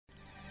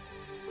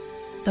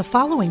The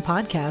following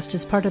podcast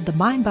is part of the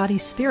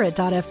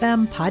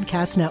MindBodySpirit.fm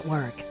podcast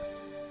network.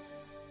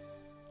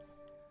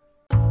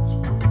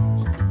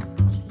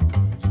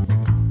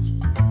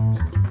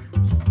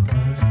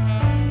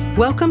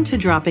 Welcome to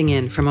Dropping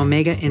In from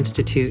Omega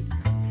Institute.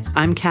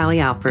 I'm Callie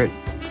Alpert.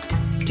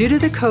 Due to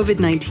the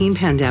COVID-19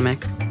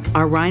 pandemic,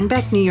 our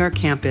Rhinebeck, New York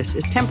campus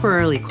is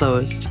temporarily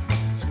closed,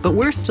 but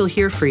we're still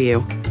here for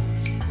you.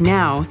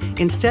 Now,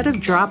 instead of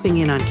dropping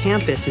in on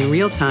campus in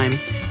real time,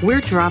 we're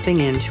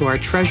dropping into our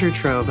treasure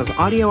trove of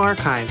audio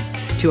archives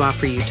to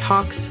offer you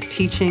talks,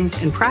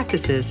 teachings, and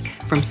practices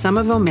from some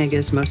of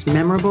Omega's most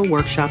memorable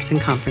workshops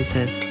and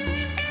conferences.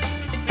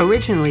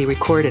 Originally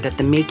recorded at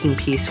the Making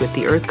Peace with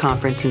the Earth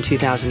conference in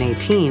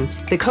 2018,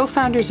 the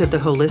co-founders of the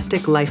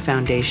Holistic Life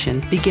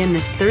Foundation begin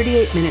this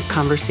 38-minute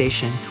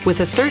conversation with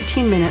a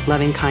 13-minute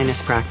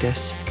loving-kindness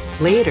practice.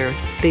 Later,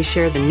 they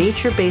share the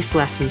nature-based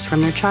lessons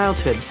from their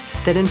childhoods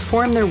that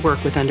inform their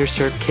work with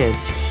underserved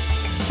kids.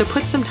 So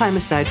put some time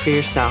aside for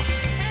yourself,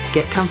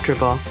 get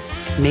comfortable,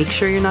 make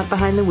sure you're not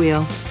behind the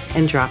wheel,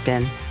 and drop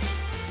in.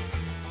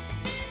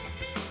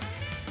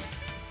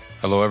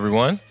 Hello,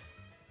 everyone.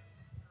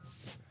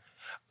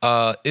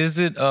 Is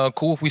it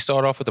cool if we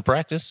start off with the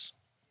practice?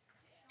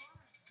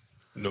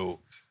 No.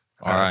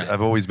 All right.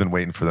 I've always been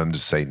waiting for them to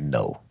say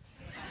no.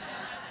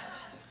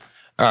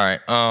 All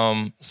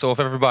right. So if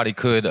everybody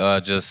could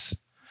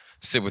just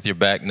sit with your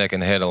back, neck,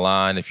 and head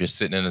aligned. If you're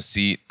sitting in a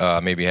seat,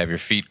 maybe have your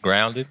feet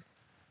grounded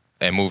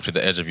and move to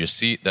the edge of your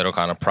seat. That'll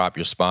kind of prop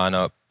your spine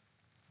up.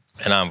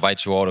 And I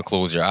invite you all to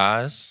close your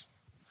eyes.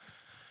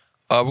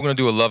 We're going to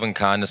do a loving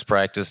kindness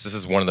practice. This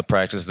is one of the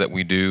practices that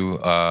we do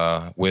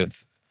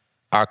with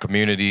our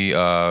community.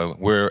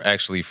 We're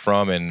actually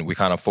from, and we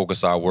kind of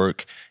focus our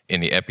work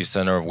in the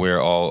epicenter of where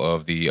all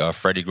of the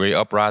Freddie Gray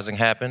uprising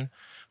happened.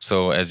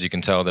 So as you can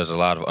tell, there's a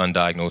lot of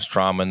undiagnosed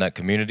trauma in that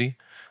community.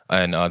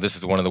 And this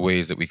is one of the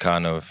ways that we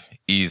kind of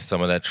ease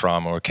some of that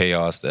trauma or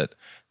chaos that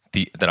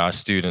our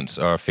students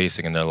are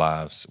facing in their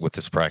lives with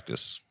this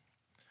practice.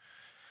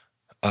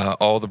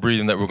 All the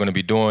breathing that we're going to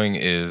be doing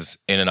is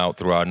in and out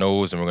through our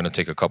nose, and we're going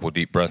to take a couple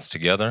deep breaths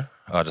together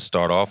to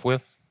start off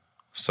with.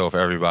 So if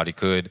everybody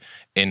could,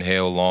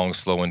 inhale long,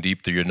 slow, and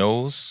deep through your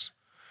nose,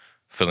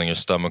 filling your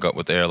stomach up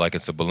with air like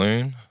it's a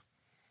balloon.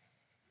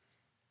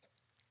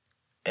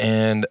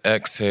 And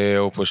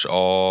exhale, push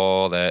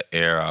all that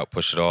air out.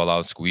 Push it all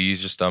out,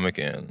 squeeze your stomach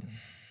in.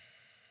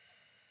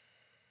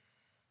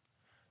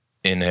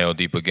 Inhale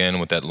deep again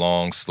with that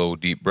long, slow,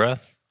 deep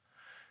breath,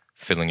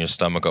 filling your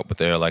stomach up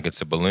with air like it's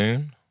a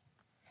balloon.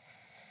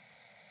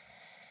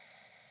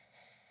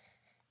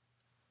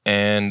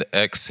 And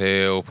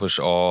exhale, push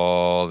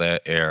all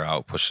that air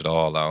out, push it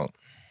all out.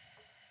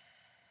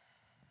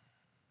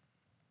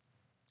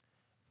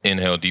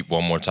 Inhale deep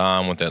one more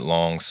time with that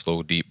long,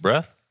 slow, deep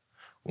breath.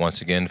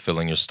 Once again,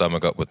 filling your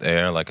stomach up with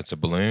air like it's a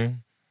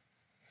balloon.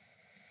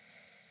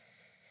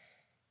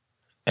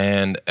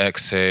 And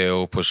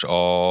exhale, push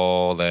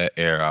all that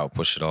air out,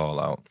 push it all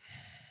out.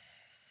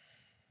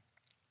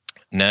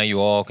 Now you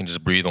all can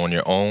just breathe on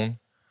your own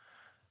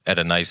at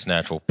a nice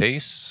natural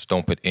pace.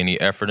 Don't put any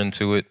effort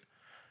into it.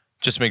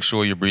 Just make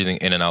sure you're breathing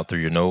in and out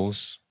through your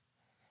nose.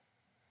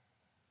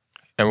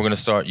 And we're going to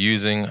start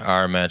using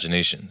our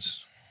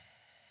imaginations.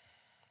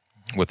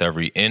 With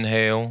every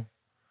inhale,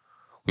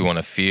 we want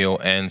to feel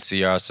and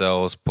see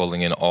ourselves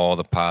pulling in all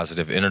the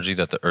positive energy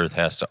that the earth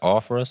has to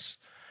offer us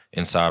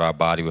inside our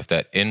body with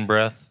that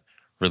in-breath.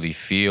 Really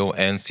feel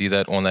and see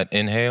that on that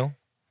inhale.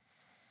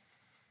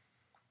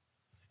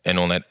 And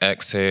on that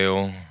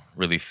exhale,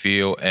 really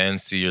feel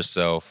and see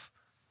yourself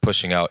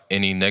pushing out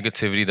any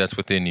negativity that's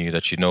within you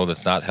that you know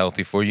that's not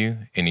healthy for you,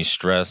 any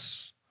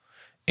stress,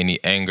 any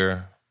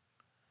anger,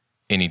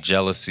 any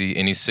jealousy,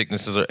 any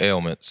sicknesses or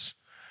ailments.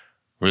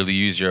 Really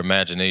use your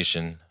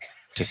imagination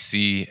to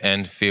see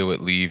and feel it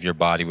leave your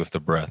body with the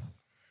breath.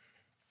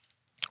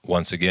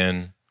 Once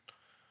again,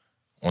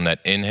 on that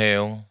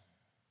inhale,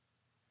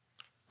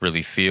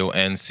 really feel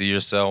and see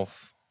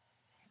yourself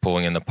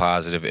pulling in the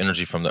positive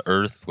energy from the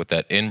earth with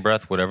that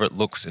in-breath, whatever it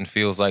looks and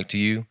feels like to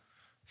you,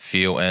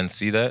 feel and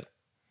see that.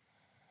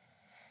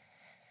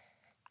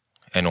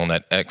 And on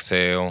that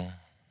exhale,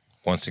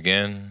 once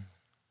again,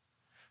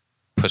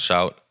 push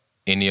out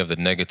any of the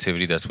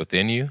negativity that's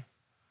within you,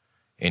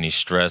 any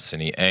stress,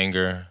 any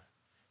anger,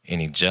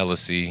 any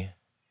jealousy,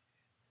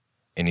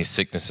 any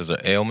sicknesses or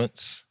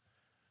ailments.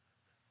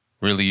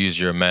 Really use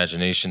your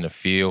imagination to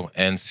feel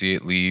and see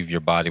it leave your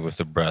body with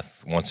the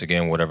breath. Once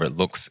again, whatever it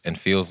looks and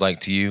feels like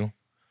to you,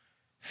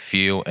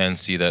 feel and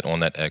see that on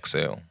that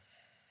exhale.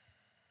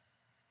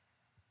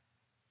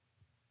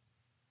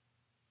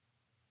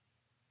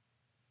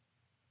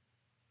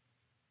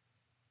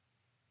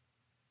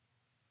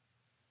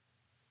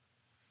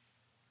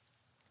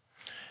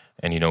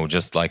 And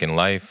just like in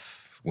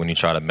life, when you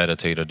try to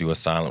meditate or do a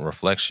silent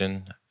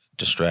reflection,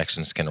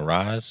 distractions can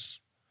arise.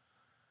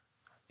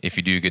 If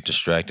you do get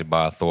distracted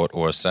by a thought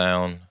or a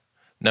sound,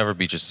 never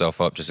beat yourself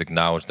up. Just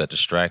acknowledge that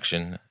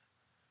distraction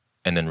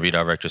and then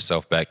redirect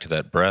yourself back to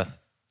that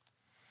breath.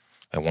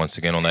 And once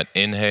again, on that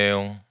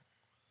inhale,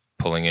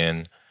 pulling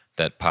in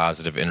that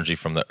positive energy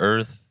from the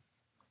earth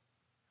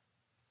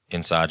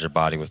inside your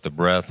body with the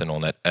breath. And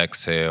on that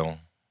exhale,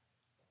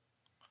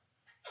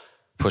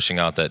 pushing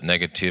out that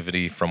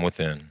negativity from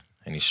within.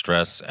 Any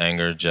stress,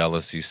 anger,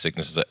 jealousy,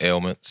 sicknesses, or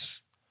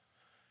ailments.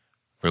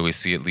 Really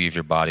see it leave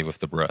your body with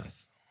the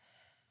breath.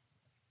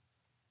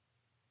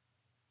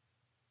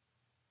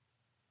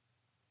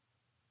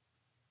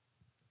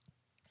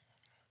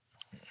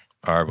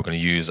 All right, we're going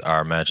to use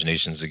our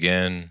imaginations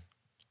again.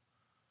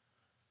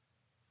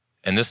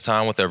 And this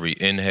time with every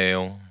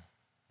inhale,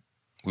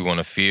 we want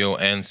to feel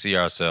and see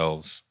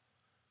ourselves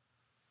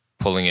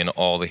pulling in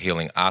all the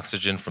healing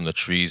oxygen from the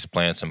trees,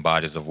 plants, and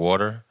bodies of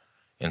water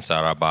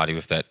inside our body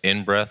with that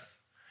in-breath,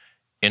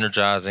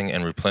 energizing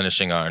and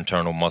replenishing our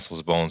internal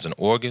muscles, bones, and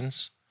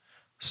organs.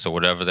 So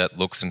whatever that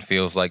looks and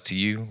feels like to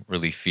you,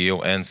 really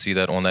feel and see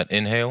that on that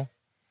inhale.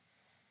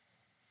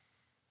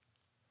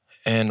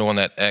 And on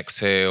that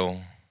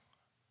exhale,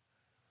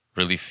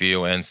 really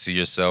feel and see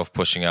yourself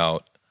pushing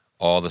out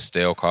all the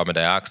stale carbon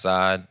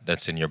dioxide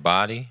that's in your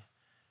body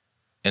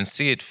and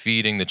see it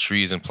feeding the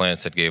trees and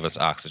plants that gave us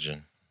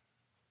oxygen.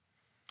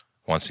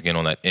 Once again,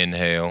 on that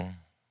inhale,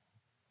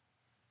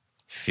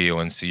 feel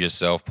and see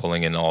yourself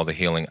pulling in all the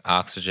healing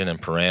oxygen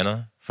and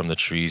prana from the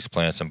trees,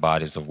 plants, and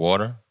bodies of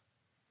water,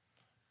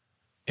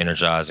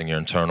 energizing your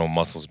internal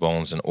muscles,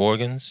 bones, and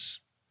organs.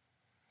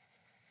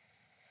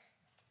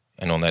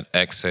 And on that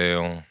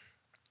exhale,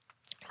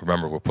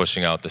 remember, we're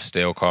pushing out the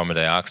stale carbon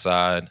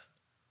dioxide,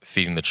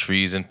 feeding the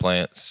trees and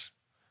plants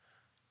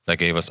that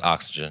gave us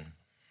oxygen.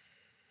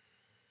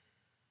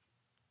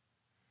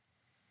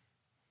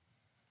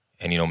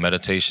 And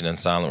meditation and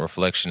silent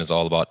reflection is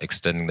all about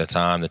extending the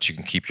time that you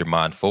can keep your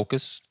mind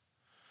focused.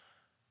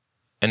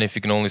 And if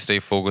you can only stay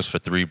focused for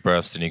 3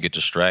 breaths and you get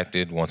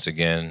distracted, once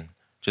again,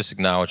 just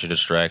acknowledge your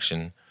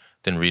distraction,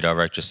 then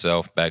redirect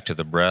yourself back to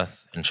the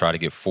breath and try to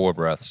get 4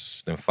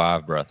 breaths, then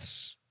 5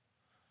 breaths.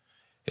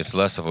 It's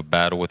less of a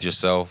battle with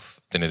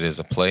yourself than it is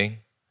a play,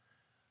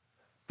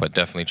 but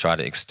definitely try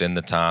to extend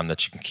the time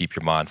that you can keep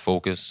your mind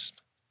focused.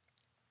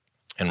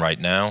 And right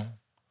now,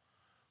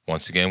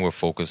 once again, we're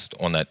focused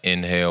on that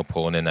inhale,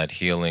 pulling in that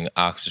healing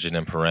oxygen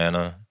and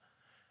prana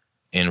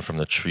in from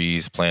the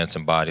trees, plants,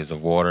 and bodies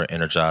of water,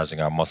 energizing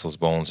our muscles,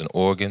 bones, and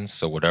organs.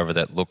 So whatever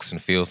that looks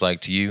and feels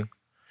like to you,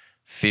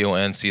 feel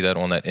and see that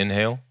on that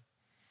inhale.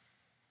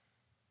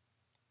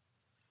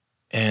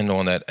 And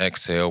on that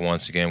exhale,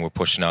 once again, we're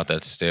pushing out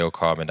that stale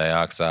carbon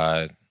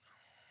dioxide,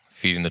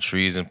 feeding the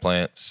trees and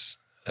plants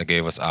that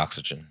gave us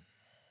oxygen.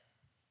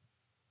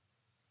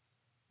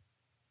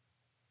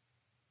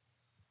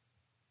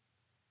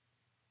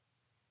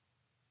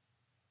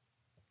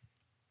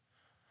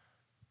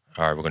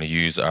 All right, we're going to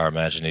use our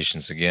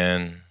imaginations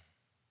again.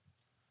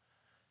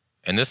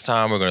 And this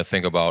time we're going to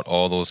think about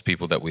all those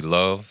people that we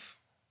love,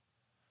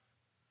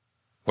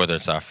 whether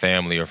it's our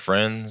family or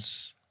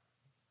friends.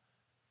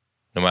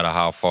 No matter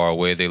how far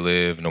away they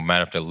live, no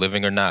matter if they're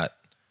living or not,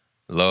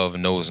 love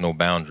knows no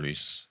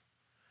boundaries.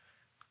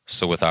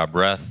 So with our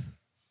breath,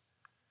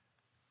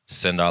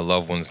 send our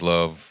loved ones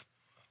love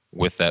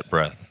with that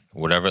breath.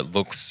 Whatever it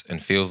looks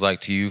and feels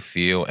like to you,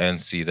 feel and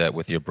see that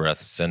with your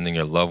breath, sending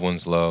your loved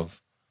ones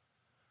love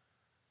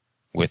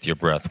with your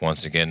breath.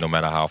 Once again, no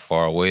matter how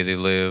far away they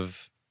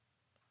live,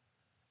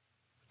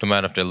 no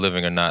matter if they're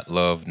living or not,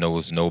 love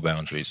knows no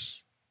boundaries.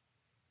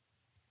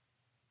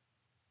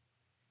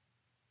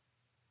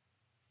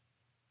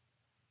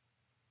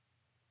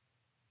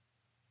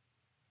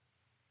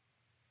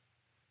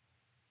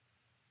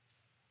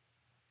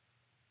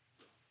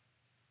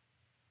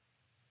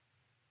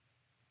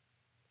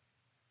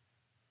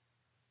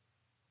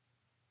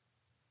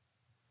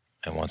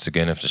 And once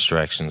again, if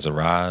distractions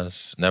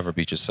arise, never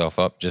beat yourself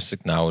up. Just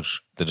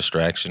acknowledge the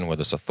distraction,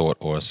 whether it's a thought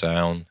or a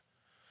sound,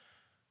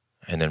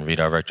 and then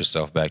redirect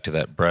yourself back to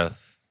that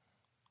breath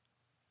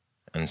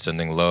and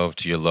sending love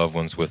to your loved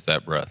ones with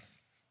that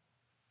breath.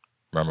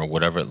 Remember,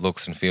 whatever it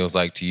looks and feels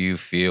like to you,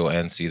 feel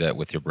and see that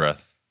with your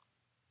breath.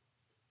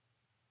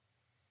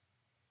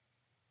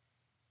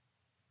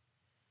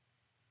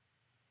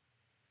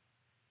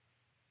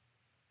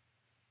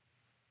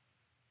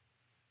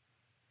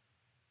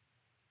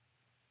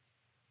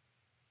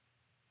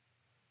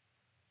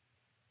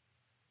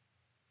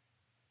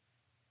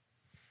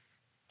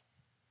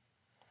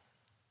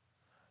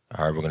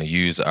 All right, we're going to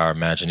use our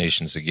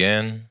imaginations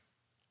again.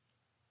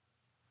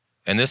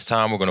 And this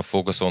time we're going to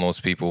focus on those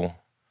people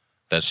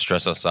that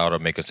stress us out or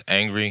make us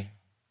angry,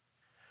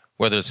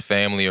 whether it's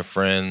family or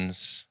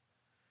friends,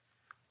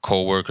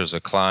 co-workers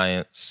or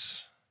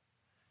clients,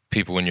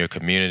 people in your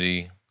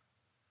community,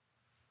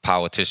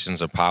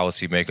 politicians or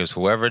policymakers,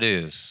 whoever it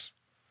is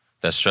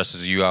that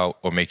stresses you out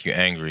or make you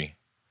angry.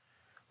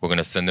 We're going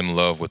to send them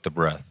love with the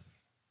breath.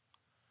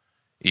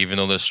 Even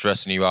though they're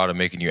stressing you out or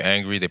making you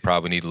angry, they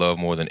probably need love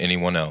more than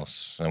anyone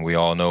else. And we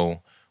all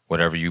know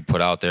whatever you put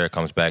out there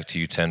comes back to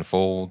you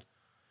tenfold.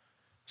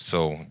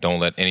 So don't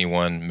let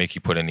anyone make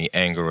you put any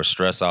anger or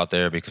stress out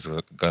there, because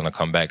it's going to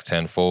come back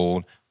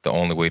tenfold. The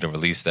only way to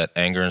release that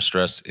anger and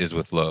stress is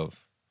with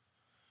love.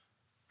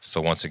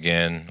 So once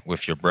again,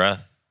 with your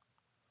breath,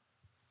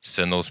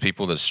 Send those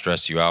people that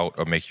stress you out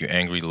or make you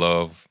angry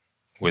love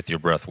with your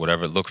breath.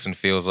 Whatever it looks and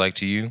feels like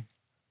to you,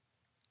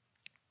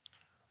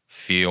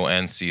 feel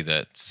and see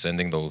that.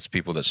 Sending those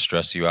people that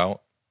stress you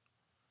out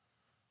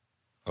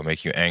or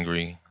make you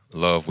angry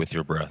love with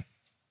your breath.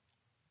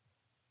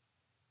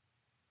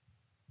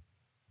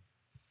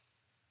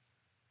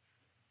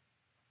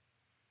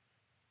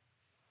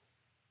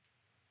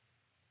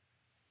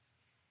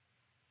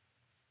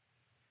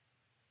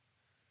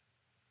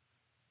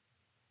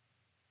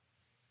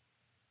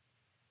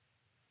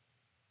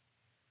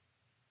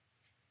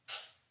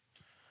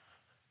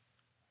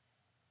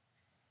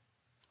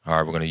 All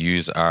right, we're going to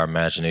use our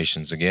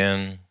imaginations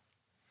again.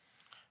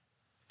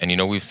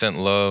 And we've sent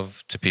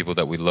love to people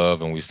that we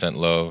love, and we've sent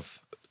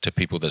love to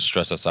people that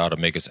stress us out or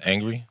make us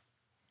angry.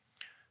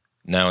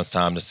 Now it's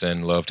time to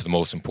send love to the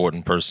most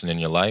important person in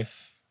your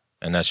life,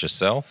 and that's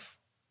yourself.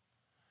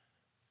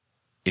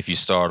 If you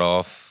start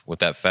off with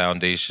that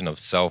foundation of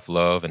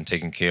self-love and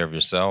taking care of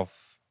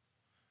yourself,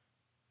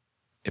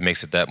 it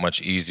makes it that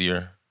much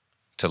easier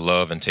to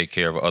love and take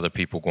care of other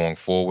people going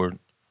forward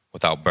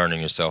without burning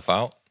yourself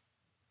out.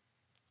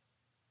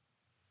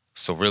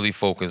 So really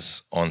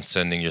focus on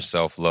sending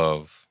yourself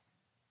love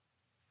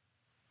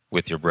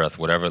with your breath.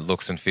 Whatever it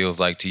looks and feels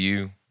like to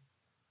you,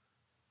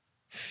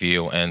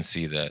 feel and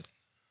see that.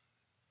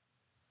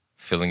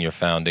 Filling your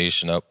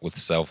foundation up with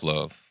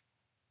self-love.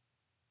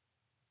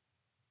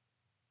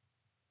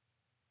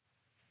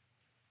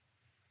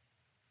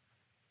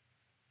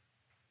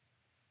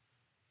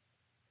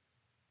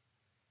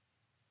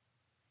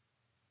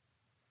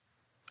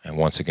 And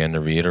once again, to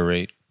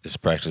reiterate, this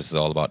practice is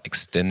all about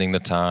extending the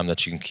time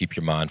that you can keep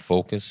your mind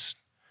focused.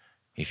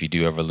 If you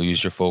do ever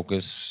lose your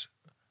focus,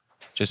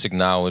 just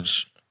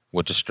acknowledge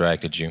what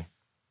distracted you.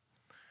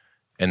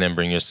 And then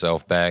bring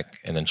yourself back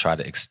and then try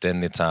to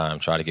extend the time.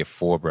 Try to get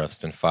 4 breaths,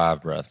 then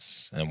 5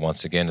 breaths. And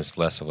once again, it's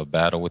less of a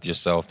battle with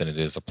yourself than it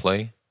is a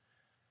play.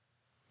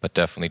 But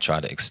definitely try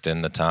to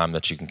extend the time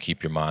that you can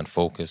keep your mind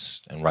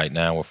focused. And right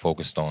now we're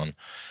focused on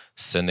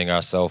sending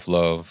our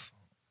self-love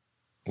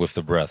with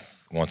the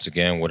breath. Once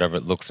again, whatever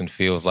it looks and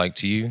feels like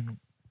to you,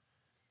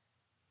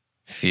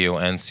 feel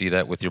and see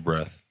that with your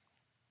breath.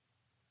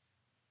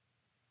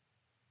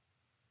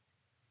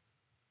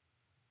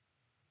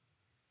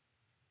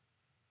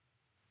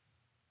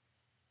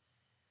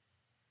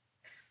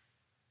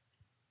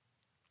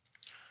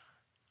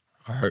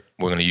 All right,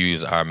 we're going to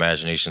use our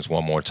imaginations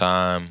one more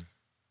time.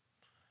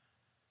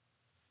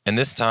 And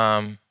this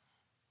time,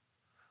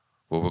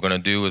 what we're going to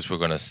do is we're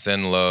going to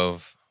send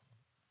love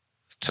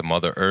to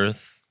Mother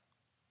Earth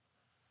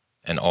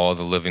and all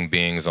the living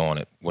beings on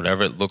it.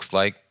 Whatever it looks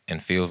like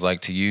and feels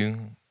like to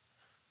you,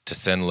 to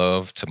send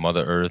love to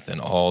Mother Earth and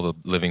all the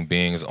living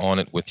beings on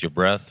it with your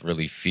breath.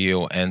 Really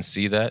feel and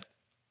see that.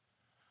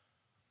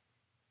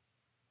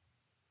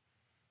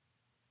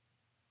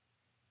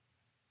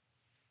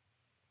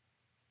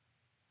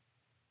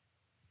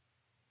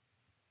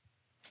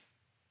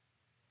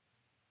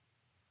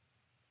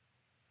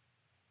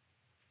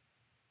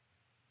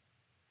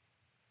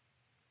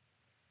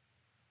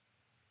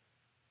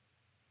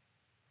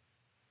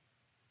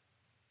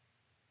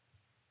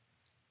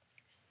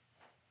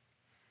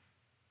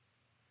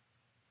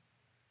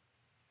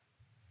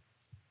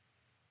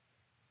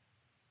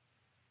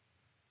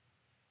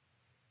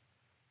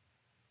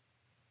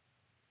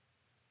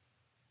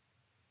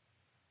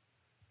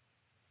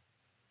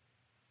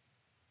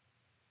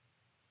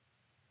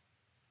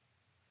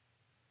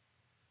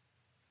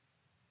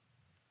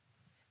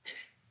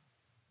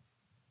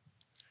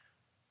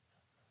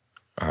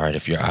 All right,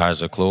 if your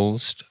eyes are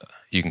closed,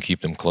 you can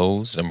keep them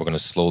closed, and we're going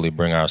to slowly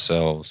bring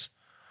ourselves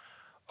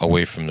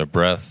away from the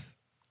breath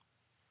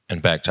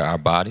and back to our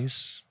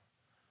bodies.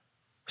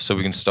 So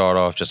we can start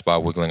off just by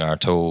wiggling our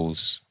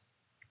toes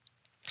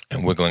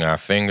and wiggling our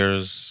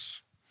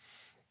fingers,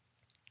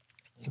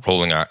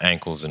 rolling our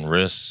ankles and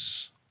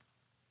wrists.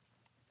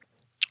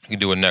 You can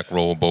do a neck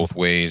roll both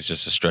ways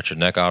just to stretch your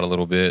neck out a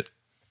little bit.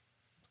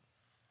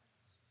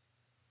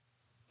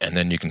 And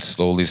then you can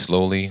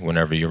slowly,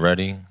 whenever you're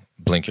ready,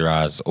 blink your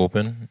eyes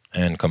open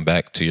and come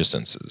back to your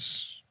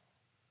senses.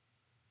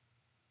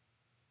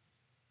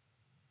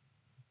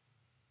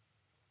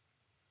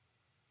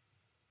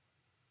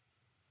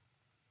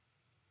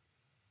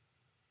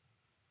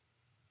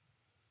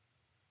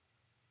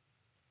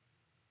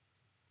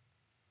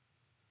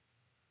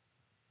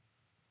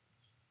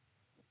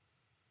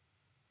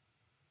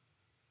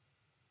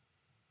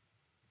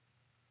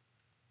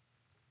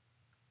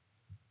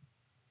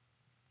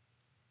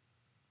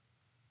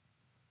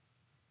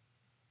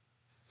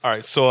 All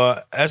right, so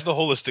as the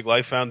Holistic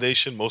Life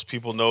Foundation, most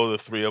people know the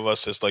 3 of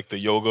us as like the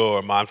yoga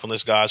or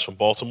mindfulness guys from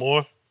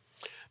Baltimore.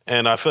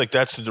 And I feel like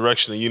that's the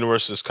direction the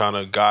universe has kind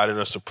of guided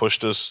us or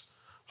pushed us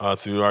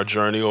through our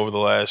journey over the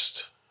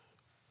last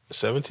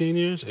 17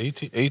 years,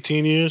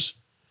 18 years.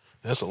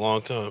 That's a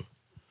long time.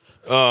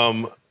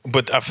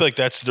 But I feel like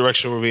that's the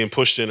direction we're being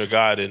pushed in or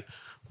guided.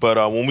 But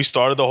when we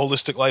started the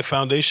Holistic Life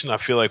Foundation, I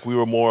feel like we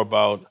were more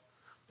about,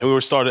 and we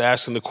were started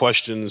asking the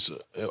questions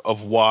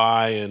of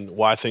why and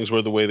why things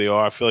were the way they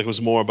are. I feel like it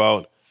was more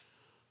about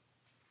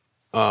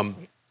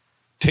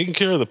taking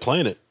care of the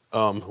planet.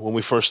 When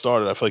we first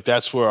started, I feel like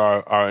that's where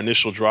our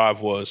initial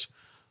drive was.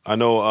 I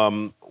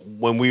know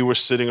when we were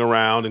sitting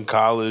around in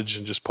college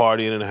and just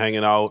partying and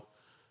hanging out,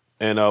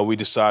 and we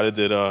decided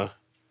that,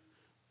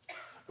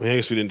 I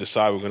guess we didn't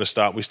decide we were going to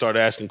stop. We started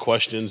asking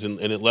questions, and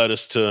it led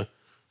us to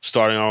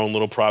starting our own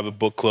little private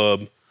book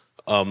club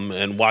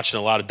and watching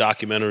a lot of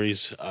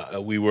documentaries.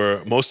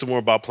 Most of them were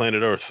about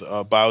planet Earth,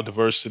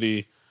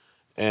 biodiversity,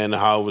 and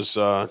how it was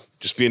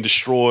just being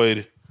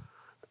destroyed,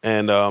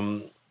 and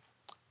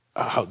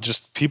how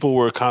just people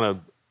were kind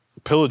of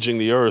pillaging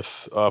the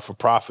earth for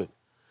profit.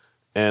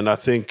 And I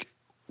think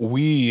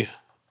we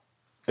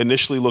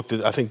initially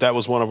I think that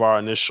was one of our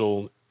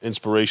initial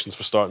inspirations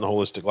for starting the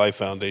Holistic Life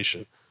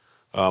Foundation.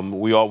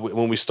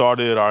 When we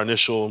started, our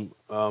initial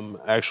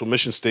actual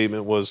mission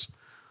statement was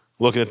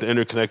looking at the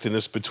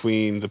interconnectedness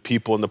between the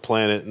people and the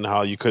planet, and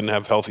how you couldn't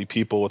have healthy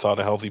people without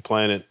a healthy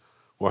planet,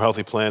 or a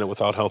healthy planet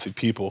without healthy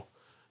people.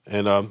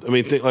 And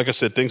like I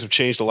said, things have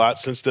changed a lot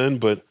since then,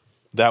 but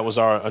that was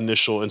our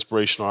initial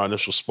inspiration, our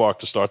initial spark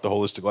to start the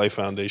Holistic Life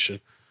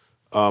Foundation.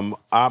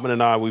 Ahmed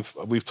and I,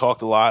 we've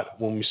talked a lot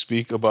when we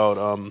speak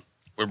about.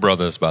 We're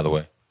brothers, by the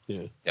way.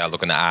 Yeah. Yeah,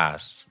 look in the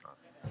eyes.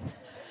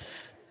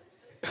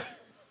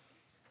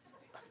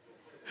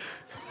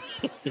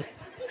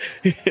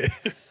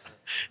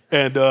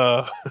 And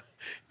I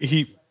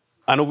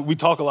know we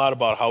talk a lot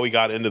about how we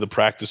got into the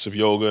practice of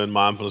yoga and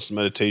mindfulness and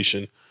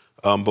meditation,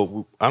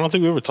 but I don't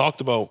think we ever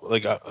talked about,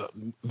 like,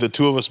 the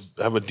two of us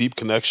have a deep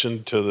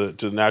connection to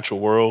the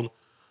natural world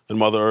and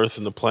Mother Earth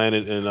and the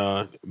planet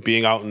and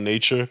being out in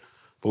nature,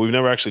 but we've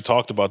never actually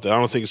talked about that. I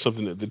don't think it's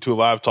something that the two of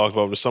us have talked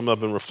about, but it's something I've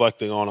been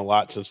reflecting on a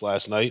lot since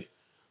last night.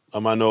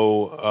 I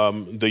know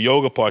the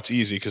yoga part's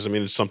easy because,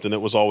 it's something that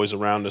was always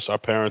around us. Our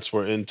parents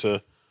were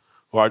into,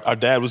 our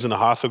dad was into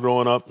Hatha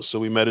growing up, so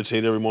we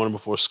meditated every morning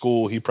before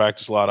school. He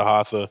practiced a lot of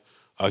Hatha.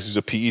 He was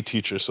a PE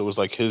teacher, so it was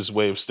like his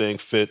way of staying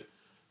fit,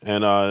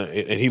 and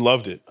he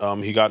loved it.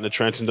 He got into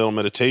transcendental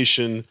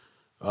meditation.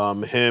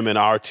 Him and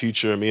our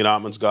teacher, me and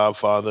Atman's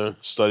godfather,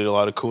 studied a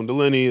lot of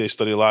Kundalini. They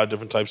studied a lot of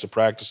different types of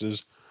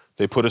practices.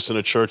 They put us in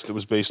a church that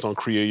was based on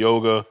Kriya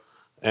Yoga.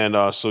 And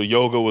so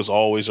yoga was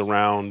always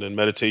around, and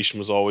meditation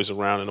was always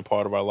around and a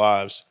part of our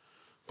lives.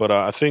 But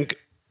I think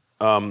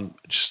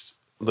just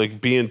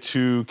like being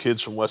two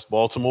kids from West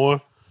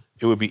Baltimore,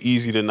 it would be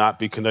easy to not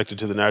be connected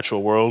to the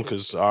natural world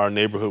because our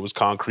neighborhood was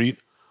concrete.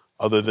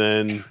 Other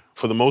than,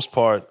 for the most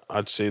part,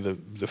 I'd say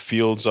the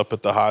fields up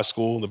at the high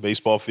school, the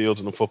baseball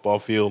fields and the football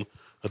field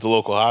at the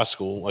local high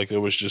school, like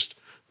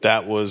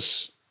that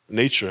was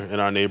nature in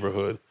our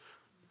neighborhood.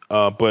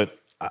 But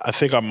I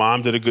think our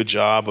mom did a good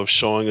job of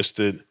showing us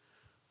that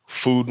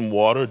food and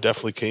water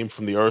definitely came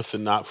from the earth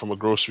and not from a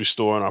grocery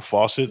store and our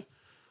faucet.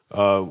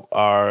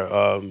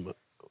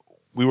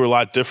 We were a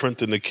lot different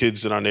than the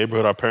kids in our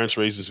neighborhood. Our parents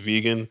raised us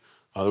vegan.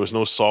 There was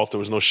no salt. There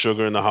was no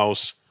sugar in the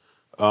house.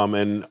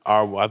 And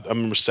I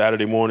remember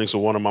Saturday mornings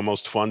were one of my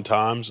most fun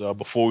times.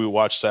 Before we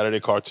watched Saturday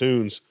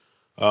cartoons,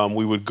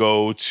 we would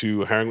go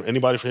to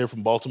anybody from here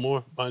from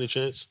Baltimore, by any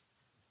chance?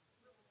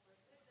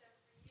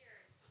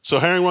 So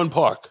Herring Run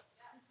Park.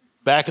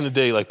 Back in the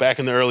day, like back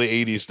in the early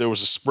 80s, there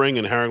was a spring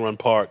in Herring Run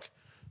Park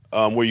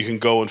where you can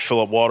go and fill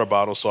up water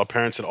bottles. So our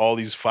parents had all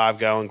these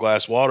 5-gallon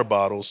glass water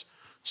bottles.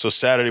 So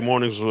Saturday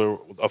mornings were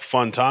a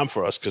fun time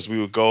for us because we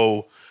would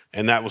go,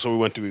 and that was where we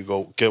went to. We would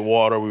go get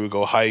water. We would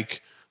go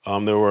hike.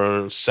 There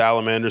were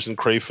salamanders and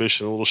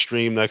crayfish in a little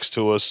stream next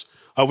to us,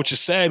 which is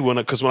sad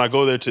because when I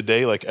go there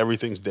today, like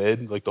everything's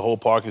dead. Like the whole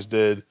park is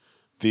dead.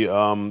 There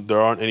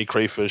aren't any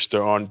crayfish.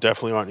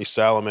 Definitely aren't any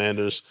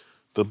salamanders.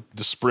 The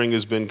spring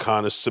has been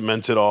kind of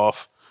cemented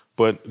off.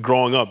 But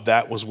growing up,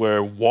 that was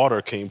where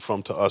water came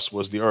from to us,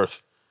 was the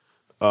earth.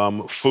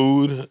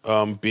 Food,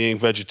 being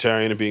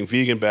vegetarian and being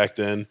vegan back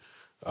then,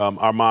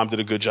 our mom did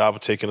a good job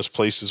of taking us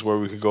places where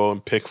we could go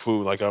and pick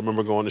food. Like I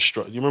remember going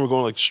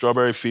to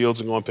strawberry fields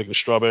and going picking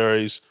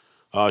strawberries.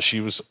 She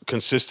was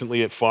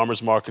consistently at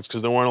farmers markets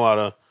because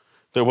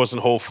there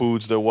wasn't Whole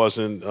Foods, there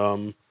wasn't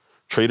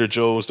Trader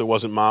Joe's, there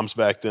wasn't Moms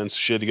back then. So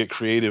she had to get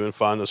creative and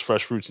find those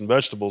fresh fruits and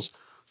vegetables.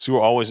 So we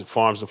were always at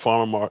farms and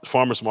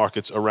farmers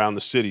markets around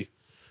the city.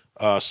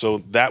 So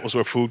that was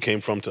where food came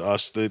from to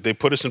us. They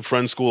put us in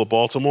Friends School of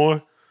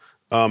Baltimore.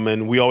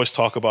 And we always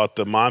talk about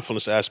the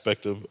mindfulness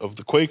aspect of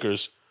the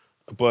Quakers,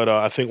 but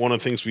I think one of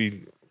the things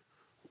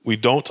we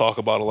don't talk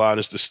about a lot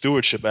is the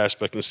stewardship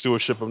aspect, and the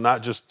stewardship of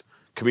not just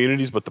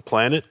communities but the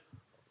planet.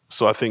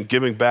 So I think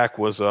giving back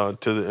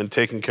and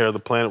taking care of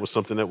the planet was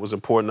something that was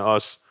important to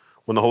us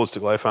when the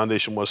Holistic Life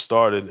Foundation was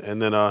started.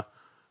 And then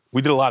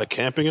we did a lot of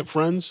camping at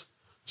Friends.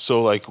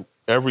 So like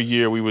every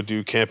year we would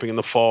do camping in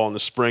the fall, in the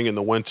spring, in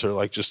the winter,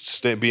 like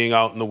just being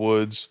out in the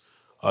woods.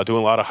 Doing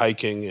a lot of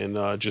hiking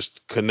and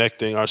just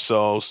connecting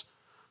ourselves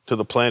to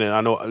the planet.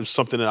 I know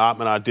something that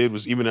Atman and I did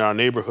was even in our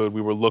neighborhood,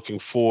 we were looking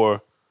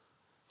for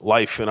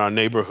life in our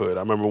neighborhood.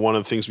 I remember one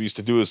of the things we used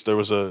to do is there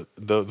was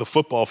the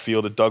football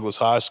field at Douglas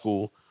High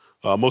School.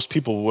 Most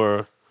people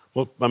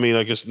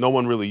I guess no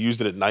one really used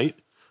it at night,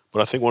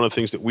 But I think one of the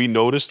things that we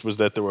noticed was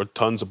that there were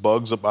tons of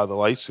bugs up by the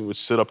lights. We would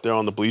sit up there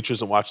on the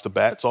bleachers and watch the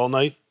bats all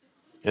night.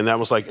 And that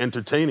was like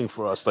entertaining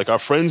for us. Like our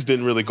friends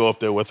didn't really go up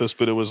there with us,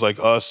 but it was like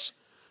us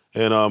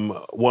and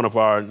one of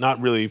our, not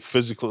really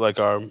physically like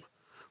our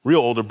real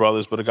older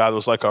brothers, but a guy that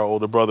was like our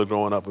older brother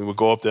growing up. We would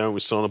go up there and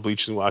we'd sit on the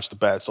bleachers and watch the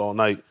bats all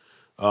night.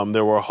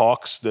 There were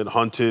hawks that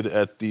hunted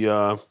at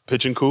the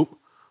pigeon coop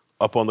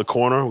up on the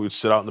corner. We'd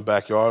sit out in the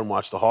backyard and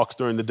watch the hawks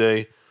during the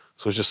day.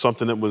 So it's just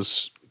something that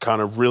was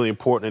kind of really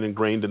important and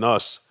ingrained in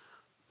us.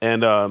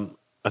 And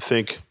I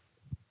think,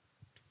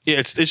 yeah,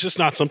 it's just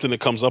not something that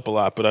comes up a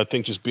lot, but I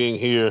think just being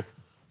here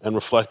and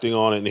reflecting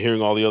on it and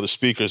hearing all the other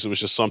speakers, it was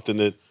just something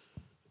that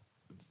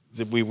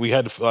we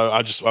had to,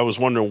 I was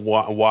wondering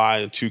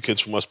why 2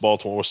 kids from West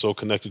Baltimore were so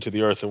connected to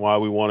the earth and why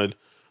we wanted,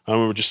 I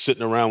remember just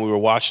sitting around, we were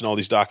watching all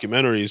these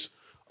documentaries.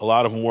 A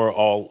lot of them were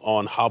all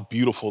on how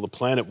beautiful the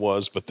planet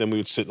was, but then we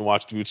would sit and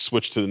watch, we would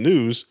switch to the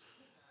news,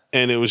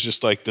 and it was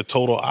just like the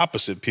total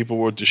opposite. People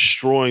were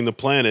destroying the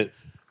planet,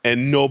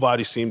 and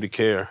nobody seemed to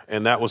care,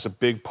 and that was a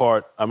big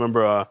part. I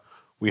remember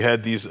we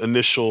had these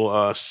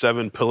initial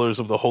 7 pillars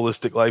of the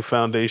Holistic Life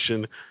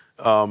Foundation,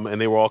 and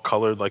they were all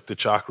colored like the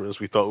chakras.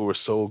 We thought we were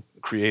so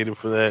creative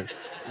for that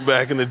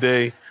back in the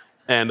day.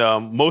 And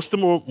most of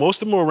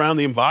them were around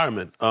the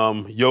environment.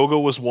 Yoga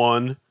was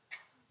one.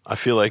 I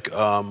feel like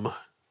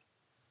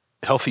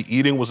healthy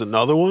eating was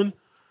another one.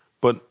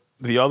 But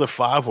the other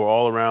 5 were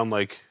all around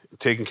like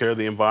taking care of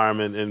the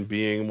environment and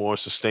being more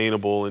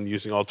sustainable and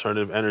using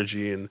alternative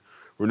energy and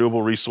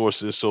renewable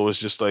resources. So it's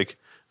just like,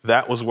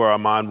 that was where our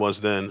mind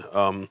was then.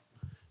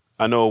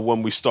 I know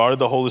when we started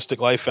the Holistic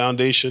Life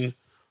Foundation,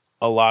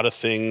 a lot of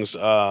things,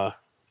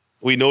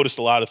 we noticed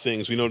a lot of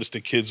things. We noticed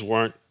that kids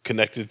weren't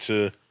connected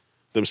to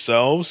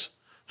themselves.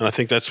 And I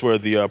think that's where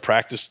the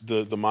practice,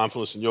 the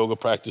mindfulness and yoga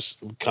practice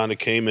kind of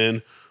came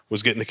in,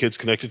 was getting the kids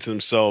connected to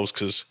themselves,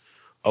 because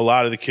a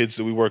lot of the kids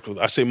that we worked with,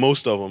 I say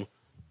most of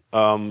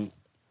them,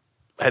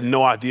 had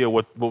no idea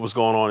what was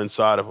going on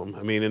inside of them.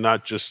 I mean, and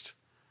not just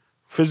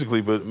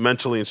physically, but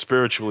mentally and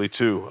spiritually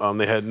too.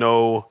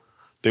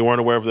 They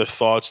weren't aware of their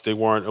thoughts. They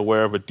weren't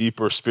aware of a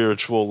deeper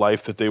spiritual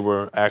life that they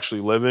were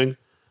actually living.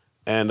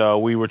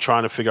 And we were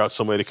trying to figure out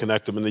some way to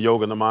connect them. And the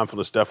yoga and the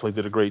mindfulness definitely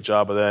did a great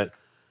job of that.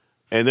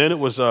 And then it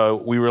was,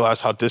 we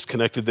realized how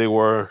disconnected they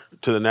were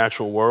to the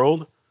natural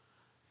world.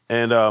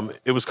 And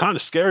it was kind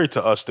of scary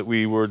to us that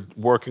we were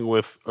working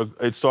with,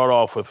 it started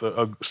off with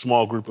a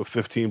small group of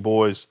 15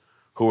 boys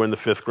who were in the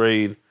 5th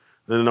grade.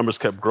 Then the numbers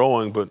kept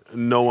growing, but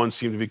no one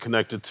seemed to be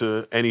connected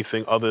to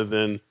anything other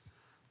than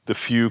the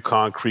few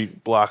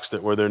concrete blocks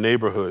that were their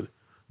neighborhood.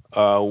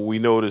 We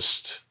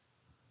noticed,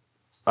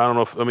 I don't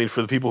know if,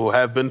 for the people who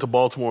have been to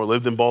Baltimore,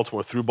 lived in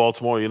Baltimore, through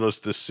Baltimore, you notice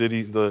the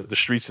city, the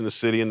streets in the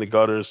city and the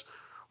gutters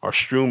are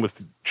strewn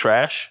with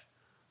trash,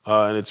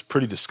 and it's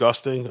pretty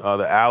disgusting.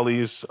 The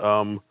alleys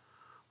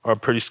are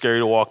pretty scary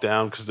to walk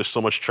down because there's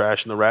so much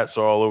trash and the rats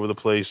are all over the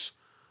place.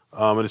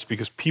 And it's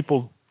because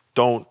people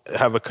don't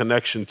have a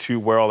connection to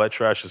where all that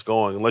trash is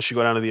going. Unless you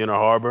go down to the Inner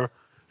Harbor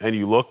and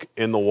you look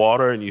in the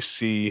water and you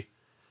see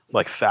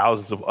like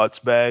thousands of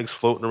Utz bags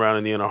floating around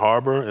in the Inner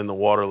Harbor and the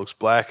water looks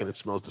black and it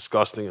smells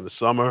disgusting in the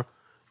summer,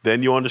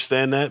 then you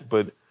understand that.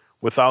 But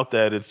without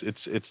that,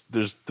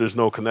 there's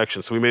no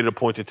connection. So we made it a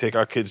point to take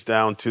our kids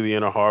down to the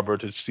Inner Harbor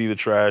to see the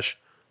trash.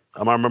 I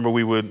remember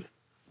we would,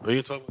 are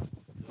you talking about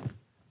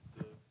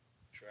the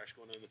trash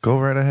going in? Go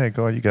right ahead.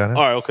 Go, you got it.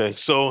 All right, okay.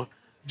 So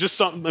just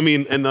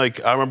something, and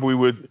like I remember we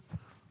would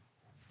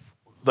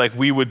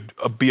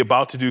be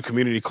about to do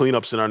community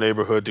cleanups in our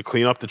neighborhood to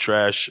clean up the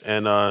trash,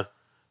 and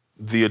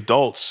the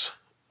adults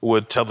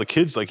would tell the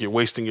kids, like, you're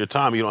wasting your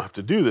time. You don't have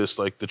to do this.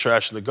 Like the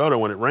trash in the gutter,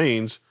 when it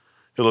rains,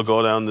 it'll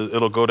go down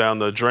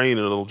the drain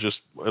and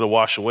it'll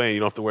wash away and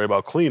you don't have to worry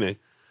about cleaning. And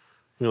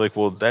you're like,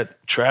 well,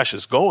 that trash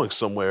is going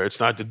somewhere. It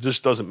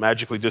just doesn't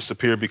magically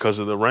disappear because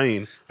of the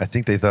rain. I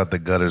think they thought the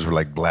gutters were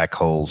like black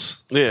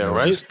holes. Yeah,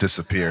 right? Just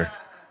disappear.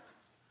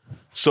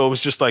 So it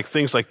was just like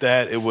things like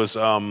that. It was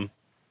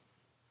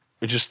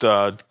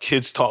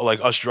kids taught, like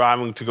us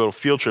driving to go to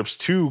field trips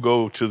to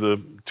go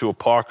to a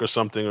park or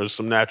something or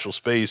some natural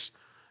space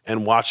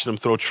and watch them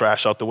throw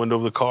trash out the window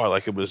of the car.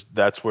 Like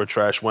that's where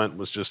trash went,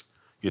 was just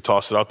you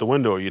toss it out the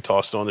window or you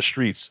toss it on the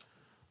streets.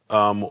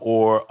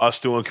 Or us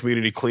doing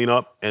community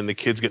cleanup and the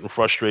kids getting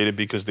frustrated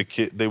because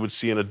they would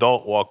see an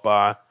adult walk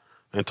by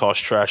and toss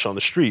trash on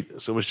the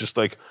street. So it was just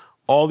like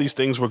all these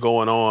things were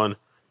going on,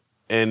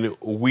 and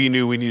we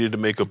knew we needed to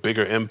make a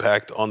bigger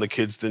impact on the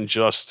kids than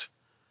just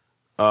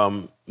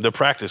their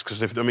practice.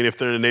 Because if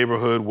they're in a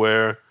neighborhood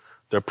where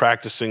they're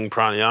practicing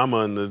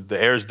pranayama and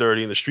the air's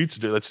dirty and the streets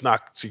are dirty, so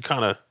you're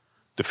kind of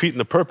defeating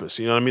the purpose.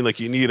 You know what I mean? Like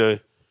we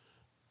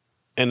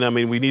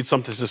need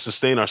something to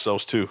sustain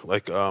ourselves too.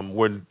 Like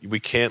we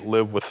can't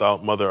live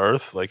without Mother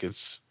Earth. Like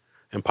it's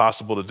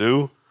impossible to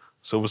do.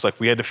 So it was like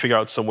we had to figure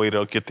out some way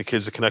to get the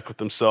kids to connect with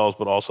themselves,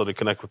 but also to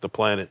connect with the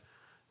planet.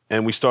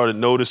 And we started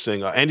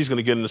noticing, Andy's going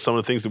to get into some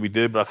of the things that we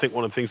did, but I think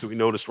one of the things that we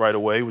noticed right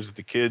away was that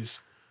the kids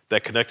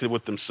that connected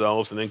with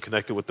themselves and then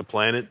connected with the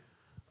planet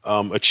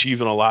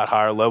achieved on a lot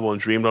higher level and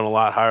dreamed on a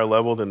lot higher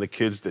level than the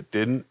kids that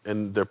didn't,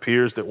 and their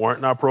peers that weren't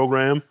in our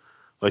program.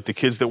 Like the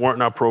kids that weren't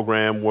in our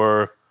program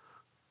were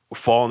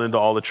falling into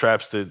all the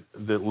traps that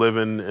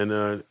living in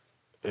an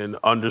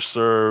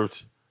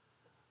underserved,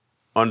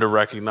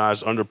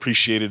 underrecognized,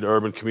 underappreciated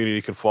urban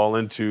community could fall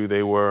into.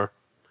 They were,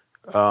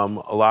 a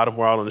lot of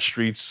them were out on the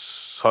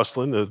streets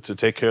hustling to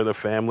take care of their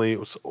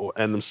family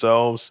and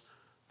themselves.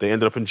 They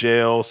ended up in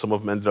jail. Some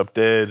of them ended up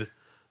dead.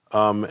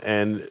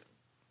 And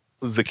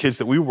the kids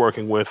that we were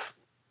working with,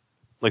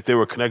 like they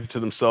were connected to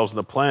themselves and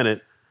the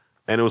planet.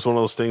 And it was one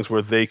of those things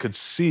where they could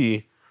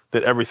see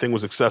that everything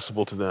was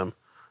accessible to them.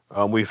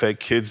 We've had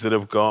kids that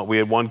have gone, we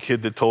had one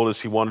kid that told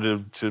us he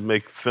wanted to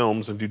make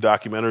films and do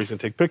documentaries and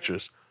take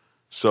pictures.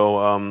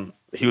 So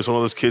he was one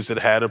of those kids that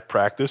had a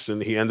practice,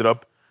 and he ended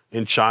up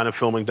in China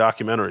filming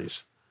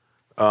documentaries.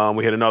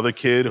 We had another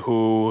kid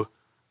who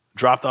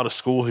dropped out of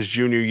school his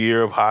junior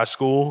year of high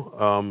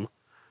school,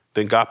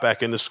 then got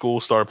back into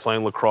school, started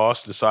playing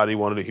lacrosse, decided he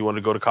wanted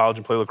to go to college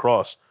and play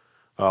lacrosse.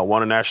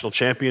 Won a national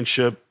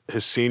championship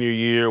his senior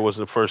year, was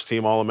the first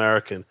team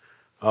All-American.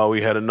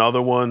 We had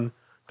another one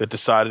that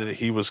decided that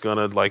he was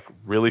gonna like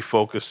really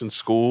focus in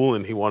school,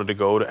 and he wanted to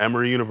go to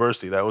Emory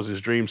University. That was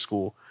his dream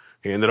school.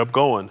 He ended up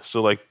going.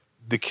 So like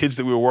the kids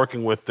that we were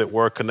working with that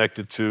were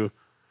connected to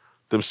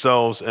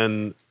themselves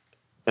and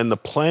the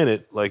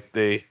planet, like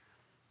they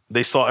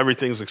saw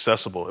everything's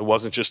accessible. It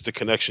wasn't just a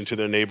connection to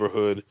their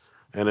neighborhood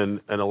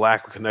and a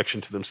lack of connection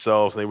to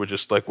themselves. They were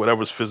just like whatever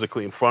was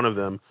physically in front of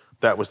them,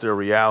 that was their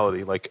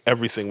reality. Like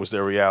everything was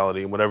their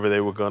reality, and whatever they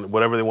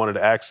wanted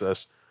to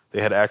access,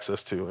 they had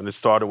access to. And it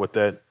started with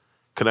that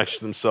connection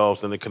to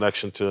themselves and the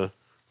connection to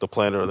the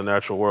planet or the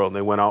natural world. And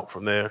they went out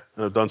from there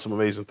and have done some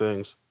amazing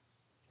things.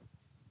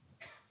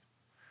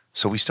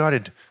 So we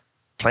started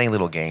playing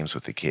little games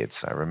with the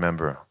kids. I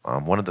remember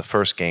one of the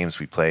first games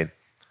we played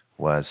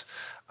was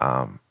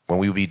when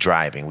we would be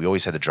driving. We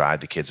always had to drive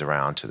the kids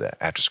around to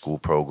the after-school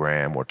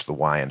program or to the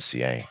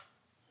YMCA.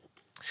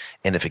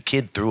 And if a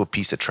kid threw a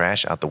piece of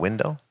trash out the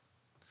window,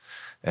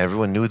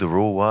 everyone knew the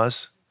rule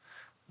was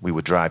we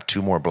would drive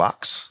 2 more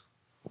blocks,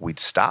 we'd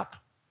stop,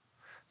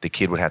 the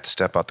kid would have to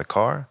step out the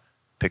car,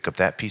 pick up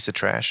that piece of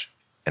trash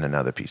and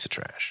another piece of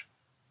trash.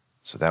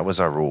 So that was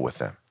our rule with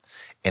them.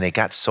 And it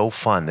got so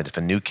fun that if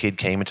a new kid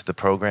came into the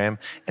program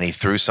and he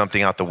threw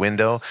something out the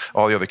window,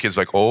 all the other kids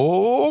were like,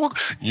 oh,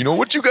 you know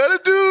what you gotta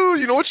do,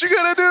 you know what you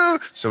gotta do.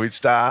 So we'd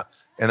stop.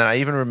 And then I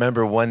even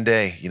remember one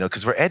day,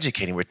 because we're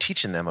educating, we're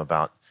teaching them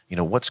about,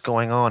 what's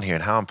going on here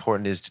and how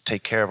important it is to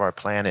take care of our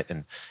planet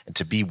and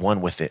to be one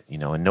with it,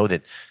 and know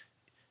that,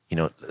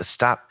 let's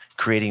stop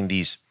creating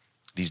these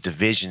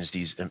divisions,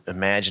 these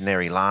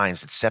imaginary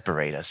lines that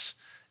separate us.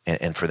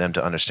 And for them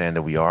to understand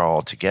that we are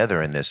all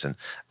together in this. And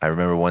I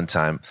remember one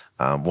time,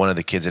 one of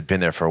the kids had been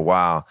there for a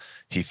while.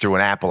 He threw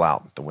an apple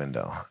out the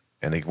window.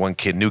 And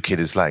the new kid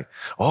is like,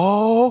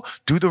 oh,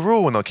 do the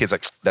rule. And the kid's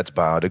like, that's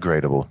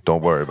biodegradable.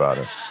 Don't worry about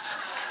it.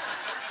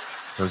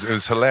 It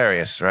was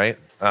hilarious, right?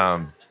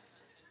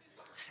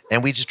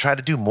 And we just try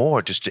to do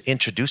more just to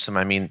introduce them.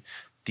 I mean,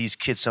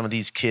 some of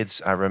these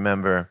kids, I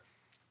remember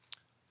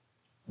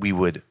we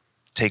would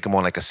take them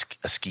on like a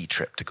ski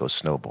trip to go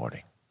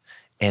snowboarding.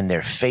 And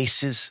their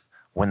faces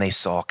when they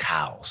saw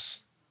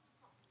cows.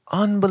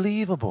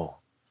 Unbelievable.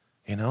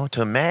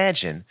 To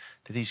imagine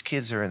that these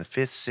kids are in the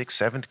 5th,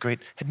 6th, 7th grade,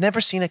 had never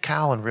seen a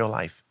cow in real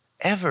life,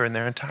 ever in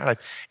their entire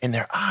life. And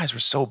their eyes were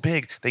so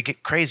big. They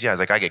get crazy eyes.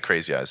 Like I get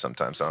crazy eyes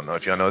sometimes. I don't know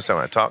if y'all notice that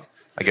when I talk.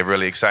 I get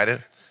really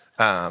excited.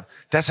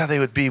 That's how they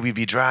would be. We'd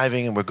be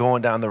driving and we're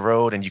going down the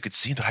road and you could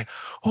see them like,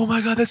 oh my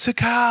God, that's a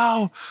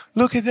cow.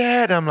 Look at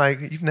that. And I'm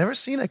like, you've never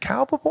seen a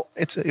cow before?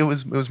 It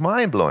was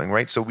mind blowing,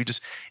 right? So we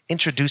just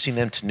introducing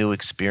them to new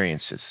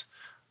experiences.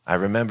 I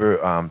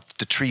remember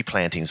the tree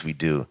plantings we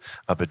do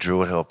up at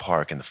Druid Hill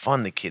Park and the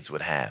fun the kids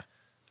would have.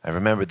 I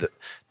remember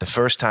the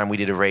first time we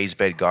did a raised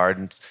bed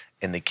garden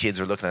and the kids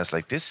were looking at us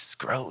like, this is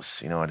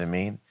gross, you know what I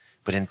mean?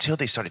 But until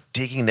they started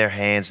digging their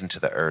hands into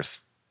the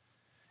earth,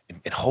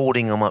 and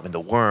holding them up and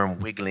the worm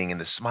wiggling and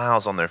the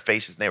smiles on their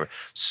faces. And they were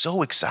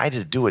so excited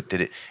to do it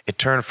that it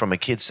turned from a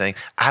kid saying,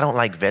 I don't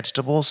like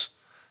vegetables,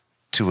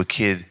 to a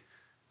kid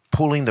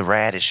pulling the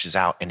radishes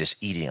out and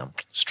just eating them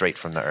straight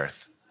from the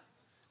earth.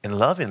 And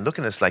loving,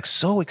 looking at us like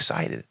so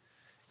excited.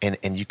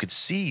 And you could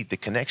see the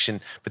connection,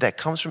 but that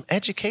comes from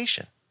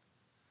education.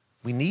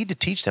 We need to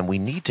teach them. We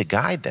need to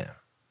guide them,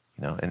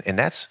 and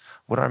that's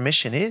what our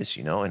mission is,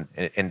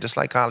 and just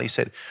like Ali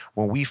said,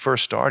 when we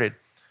first started,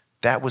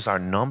 that was our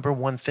number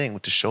one thing,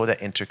 to show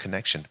that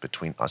interconnection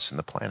between us and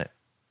the planet.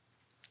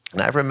 And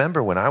I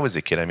remember when I was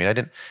a kid, I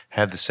didn't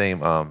have the same,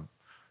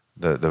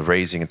 the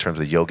raising in terms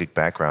of the yogic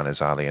background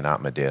as Ali and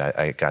Atma did.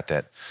 I got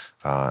that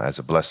as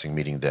a blessing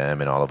meeting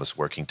them and all of us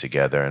working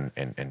together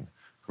and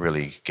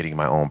really getting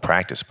my own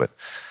practice. But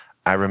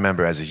I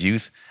remember as a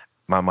youth,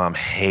 my mom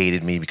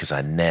hated me because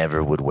I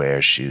never would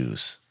wear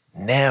shoes.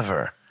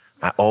 Never.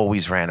 I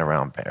always ran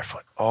around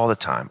barefoot all the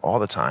time.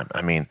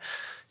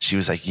 She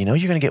was like, you're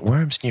going to get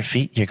worms in your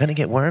feet. You're going to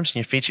get worms in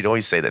your feet. She'd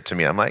always say that to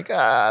me. I'm like,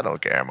 I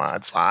don't care, Ma,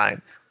 it's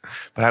fine.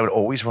 But I would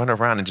always run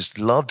around and just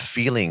loved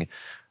feeling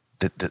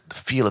the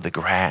feel of the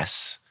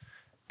grass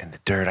and the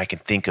dirt. I can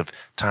think of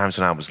times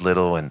when I was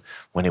little and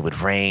when it would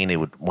rain,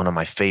 one of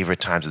my favorite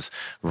times is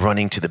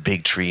running to the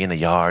big tree in the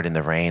yard in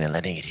the rain and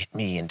letting it hit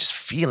me and just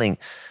feeling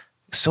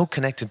so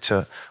connected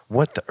to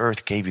what the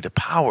earth gave you, the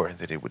power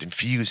that it would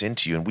infuse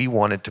into you. And we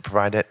wanted to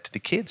provide that to the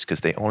kids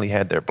because they only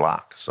had their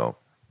block. So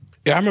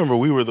yeah, I remember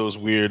we were those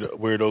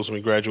weirdos when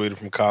we graduated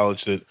from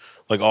college that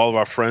like all of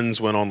our friends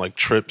went on like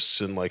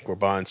trips and like were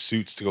buying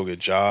suits to go get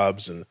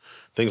jobs and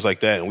things like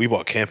that. And we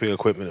bought camping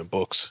equipment and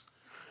books.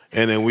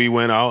 And then we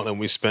went out and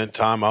we spent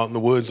time out in the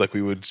woods. Like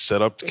we would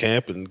set up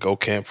camp and go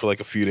camp for like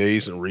a few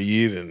days and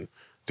read and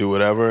do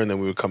whatever. And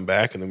then we would come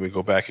back and then we'd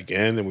go back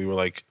again. And we were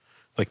like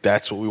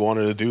that's what we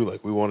wanted to do.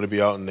 Like we wanted to be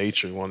out in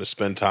nature. We wanted to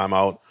spend time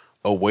out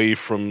away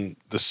from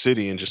the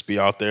city and just be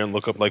out there and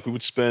look up. Like we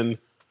would spend,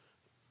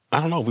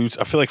 I don't know.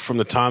 I feel like from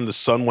the time the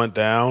sun went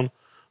down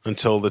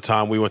until the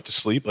time we went to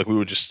sleep, like we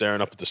were just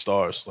staring up at the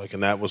stars. Like,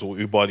 and that was what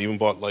we bought. Even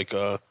bought like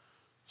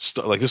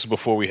like this is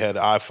before we had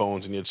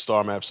iPhones and you had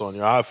star maps on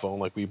your iPhone.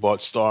 Like we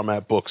bought star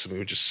map books and we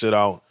would just sit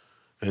out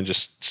and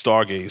just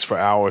stargaze for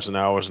hours and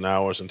hours and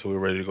hours until we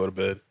were ready to go to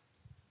bed.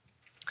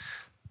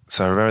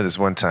 So I remember this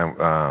one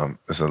time,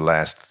 this is the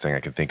last thing I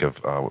can think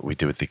of, what we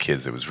did with the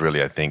kids. It was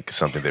really, I think,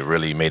 something that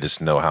really made us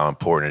know how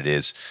important it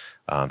is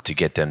to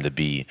get them to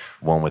be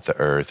one with the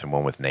earth and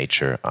one with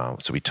nature.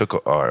 So we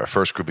took our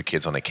first group of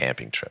kids on a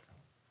camping trip.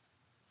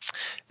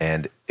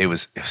 And it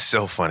was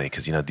so funny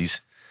because, you know,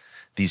 these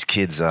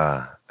kids,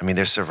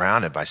 they're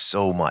surrounded by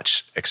so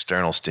much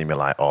external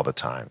stimuli all the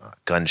time.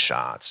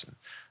 Gunshots, and,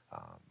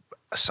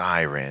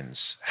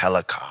 sirens,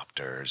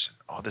 helicopters, and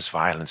all this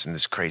violence and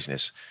this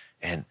craziness.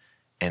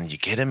 And you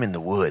get them in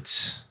the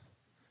woods,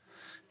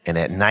 and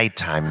at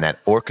nighttime, that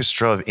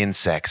orchestra of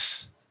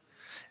insects,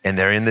 and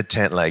they're in the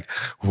tent like,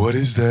 what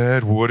is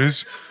that? What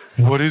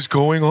is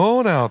going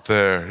on out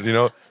there? You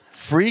know,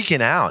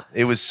 freaking out.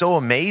 It was so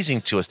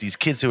amazing to us, these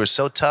kids who were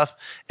so tough,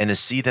 and to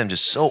see them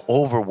just so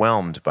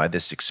overwhelmed by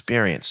this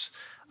experience.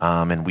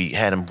 And we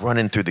had them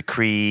running through the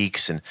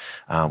creeks, and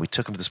we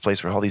took them to this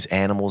place where all these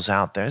animals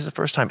out there. This is the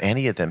first time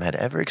any of them had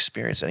ever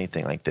experienced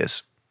anything like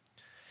this.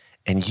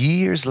 And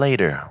years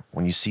later,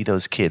 when you see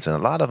those kids, and a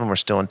lot of them are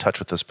still in touch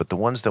with us, but the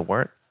ones that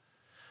weren't,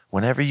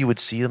 whenever you would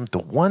see them, the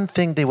one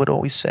thing they would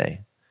always say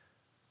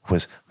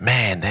was,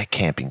 man, that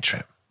camping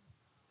trip.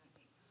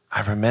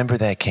 I remember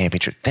that camping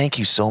trip. Thank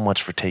you so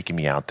much for taking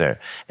me out there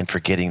and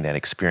for getting that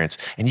experience.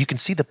 And you can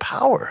see the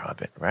power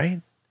of it,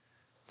 right?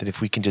 That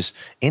if we can just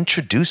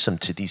introduce them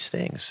to these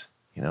things,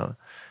 you know,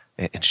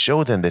 and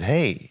show them that,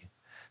 hey,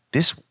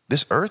 this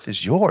earth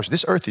is yours.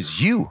 This earth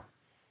is you.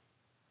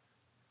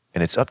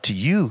 And it's up to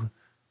you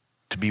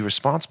to be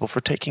responsible for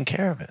taking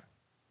care of it.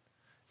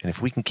 And if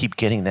we can keep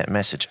getting that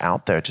message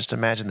out there, just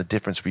imagine the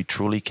difference we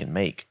truly can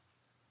make.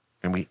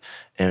 And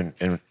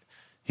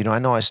you know, I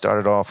know I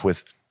started off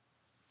with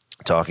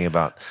talking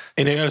about.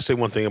 And I got to say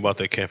one thing about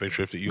that camping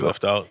trip that you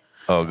left out.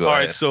 Oh, go ahead. All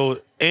right, so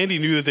Andy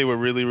knew that they were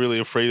really, really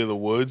afraid of the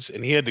woods,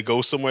 and he had to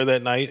go somewhere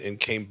that night and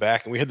came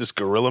back, and we had this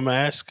gorilla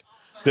mask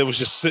that was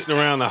just sitting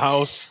around the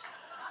house.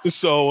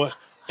 So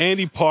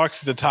Andy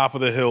parks at the top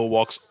of the hill,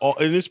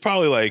 and it's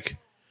probably like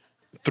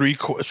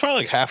it's probably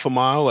like half a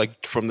mile,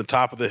 like from the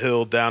top of the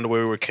hill down to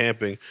where we were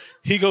camping.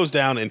 He goes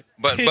down and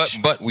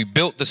But we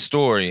built the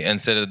story and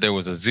said that there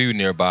was a zoo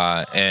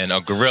nearby and a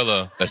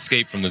gorilla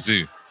escaped from the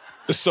zoo.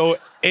 So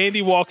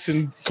Andy walks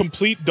in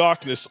complete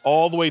darkness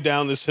all the way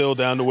down this hill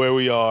down to where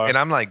we are. And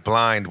I'm like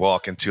blind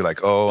walking too,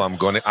 like, oh,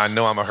 I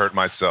know I'm gonna hurt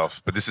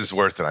myself, but this is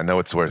worth it. I know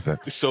it's worth it.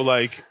 So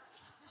like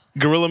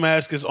gorilla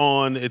mask is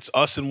on, it's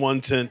us in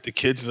one tent, the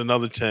kids in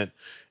another tent,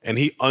 and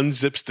he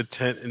unzips the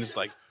tent and it's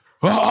like,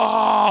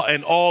 ah,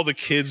 and all the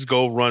kids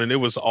go running. It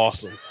was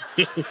awesome.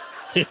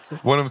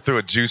 One of them threw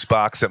a juice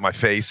box at my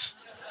face.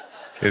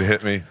 It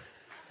hit me.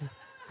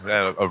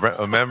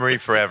 A memory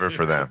forever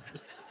for them.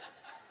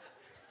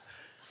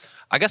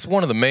 I guess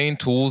one of the main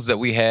tools that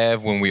we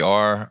have when we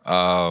are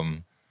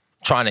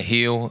trying to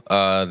heal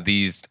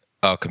these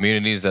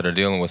communities that are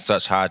dealing with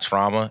such high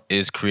trauma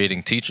is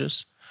creating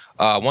teachers.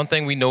 One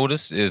thing we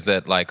noticed is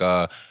that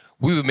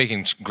we were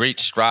making great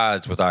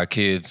strides with our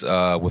kids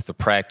with the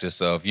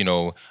practice of,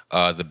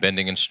 the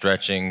bending and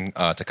stretching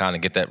to kind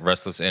of get that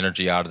restless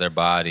energy out of their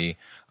body,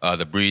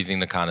 the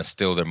breathing to kind of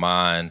still their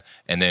mind,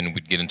 and then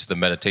we'd get into the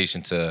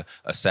meditation to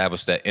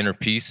establish that inner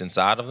peace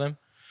inside of them.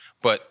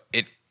 But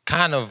it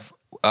kind of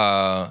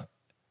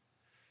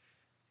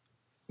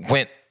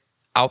went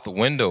out the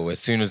window as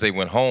soon as they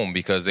went home,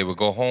 because they would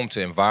go home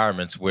to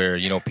environments where,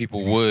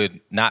 people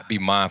would not be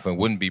mindful and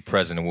wouldn't be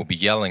present and would be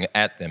yelling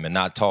at them and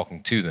not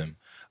talking to them,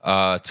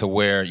 to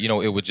where,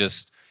 it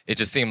just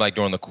seemed like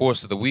during the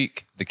course of the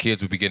week, the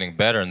kids would be getting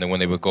better. And then when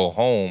they would go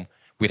home,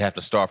 we'd have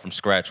to start from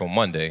scratch on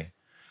Monday.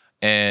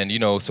 And,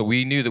 so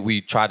we knew that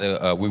we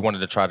wanted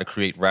to try to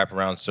create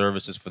wraparound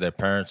services for their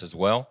parents as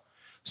well.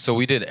 So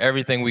we did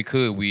everything we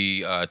could.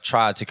 We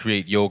tried to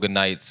create yoga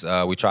nights.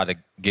 We tried to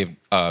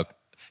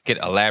get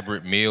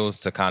elaborate meals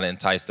to kind of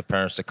entice the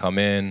parents to come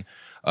in.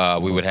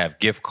 We would have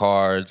gift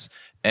cards.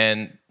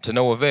 And to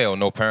no avail,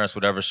 no parents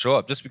would ever show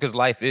up just because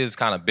life is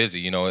kind of busy,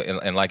 you know,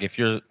 and like if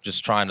you're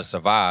just trying to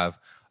survive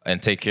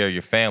and take care of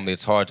your family,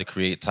 it's hard to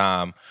create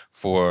time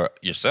for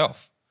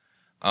yourself.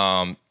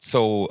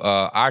 So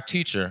our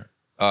teacher,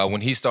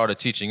 when he started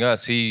teaching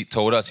us, he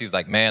told us, he's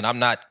like, man, I'm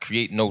not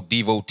creating no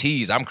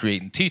devotees, I'm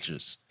creating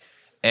teachers.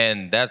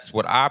 And that's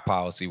what our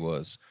policy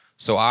was.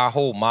 So our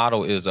whole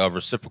model is a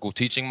reciprocal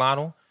teaching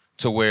model,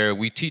 to where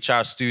we teach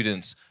our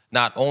students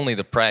not only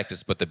the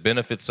practice, but the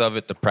benefits of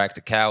it, the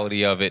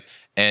practicality of it,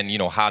 and, you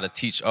know, how to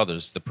teach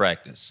others the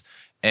practice.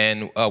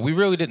 And we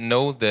really didn't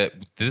know that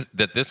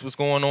this was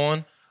going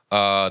on,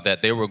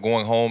 that they were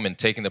going home and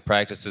taking the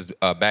practices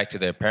back to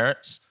their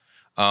parents.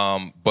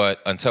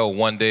 But until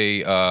one day,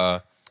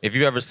 if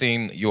you've ever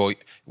seen,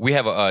 we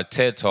have a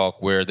TED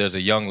Talk where there's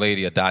a young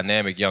lady, a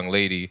dynamic young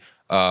lady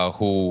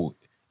who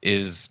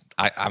is,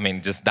 I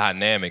mean, just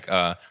dynamic.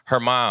 Her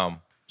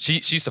mom, she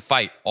used to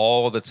fight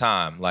all the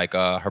time. Like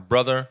her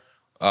brother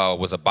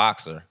was a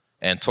boxer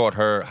and taught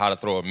her how to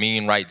throw a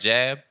mean right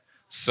jab.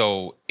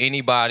 So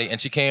anybody,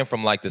 and she came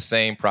from like the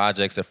same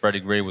projects that Freddie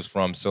Gray was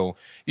from. So,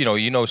 you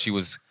know, she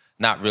was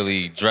not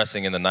really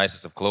dressing in the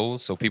nicest of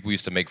clothes. So people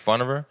used to make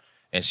fun of her,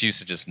 and she used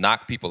to just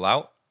knock people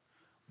out.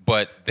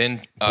 But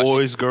then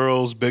boys,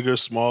 girls, bigger,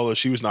 smaller,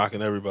 she was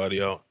knocking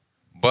everybody out.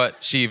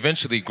 But she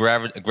eventually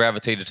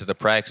gravitated to the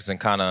practice and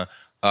kind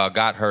of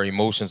got her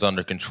emotions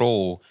under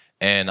control.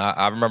 And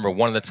I remember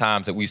one of the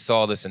times that we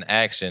saw this in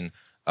action,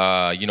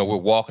 you know, we're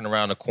walking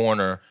around the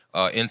corner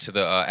into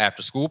the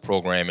after-school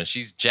program, and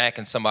she's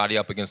jacking somebody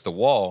up against the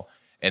wall.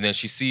 And then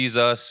she sees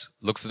us,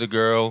 looks at the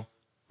girl,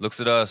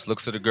 looks at us,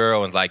 looks at the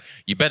girl, and like,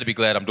 you better be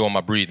glad I'm doing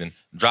my breathing.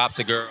 Drops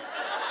the girl,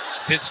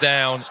 sits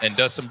down, and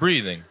does some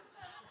breathing.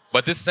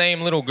 But this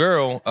same little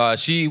girl,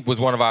 she was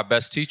one of our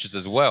best teachers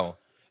as well.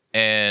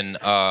 And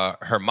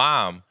her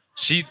mom,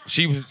 she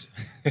was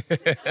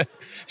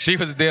she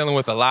was dealing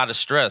with a lot of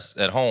stress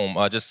at home.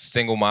 Just a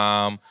single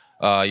mom,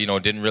 you know,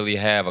 didn't really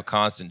have a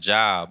constant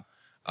job.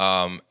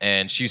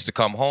 And she used to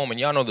come home, and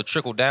y'all know the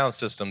trickle-down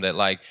system that,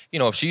 like, you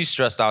know, if she's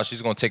stressed out,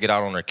 she's going to take it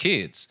out on her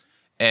kids.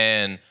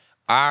 And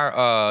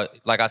our,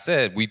 like I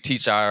said, we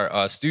teach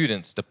our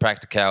students the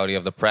practicality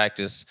of the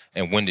practice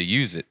and when to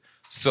use it.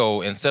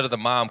 So instead of the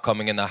mom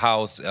coming in the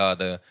house,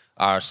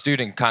 our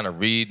student kind of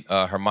read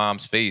her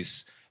mom's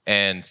face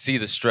and see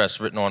the stress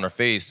written on her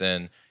face.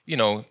 And, you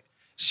know,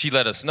 she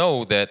let us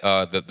know that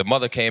the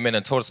mother came in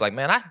and told us, like,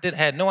 man, I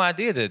had no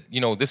idea that, you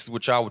know, this is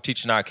what y'all were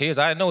teaching our kids.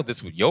 I didn't know this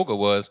is what yoga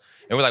was.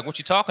 And we're like, what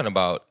you talking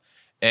about?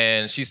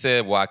 And she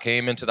said, well, I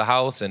came into the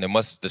house and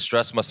the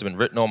stress must have been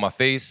written on my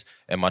face.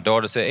 And my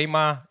daughter said, hey,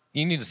 Ma,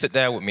 you need to sit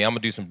down with me. I'm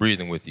going to do some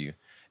breathing with you.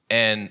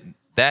 And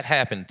that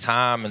happened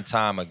time and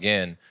time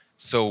again.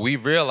 So we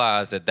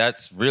realized that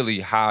that's really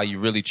how you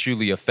really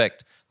truly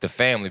affect the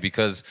family,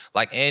 because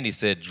like Andy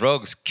said,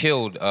 drugs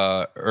killed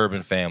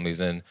urban families,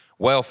 and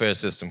welfare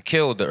system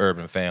killed the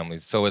urban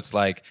families. So it's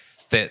like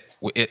that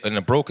in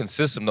a broken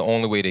system, the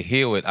only way to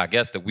heal it, I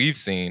guess, that we've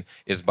seen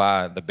is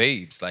by the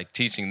babes, like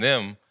teaching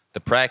them the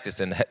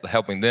practice and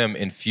helping them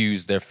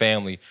infuse their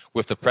family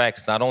with the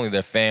practice, not only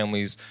their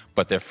families,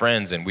 but their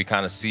friends. And we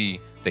kind of see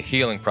the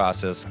healing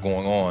process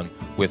going on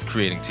with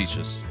creating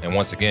teachers. And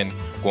once again,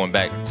 going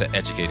back to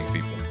educating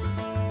people.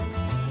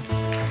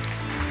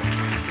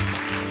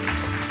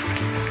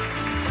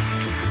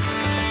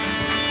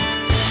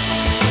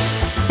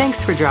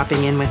 Thanks for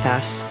dropping in with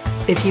us.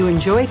 If you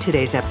enjoyed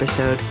today's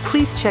episode,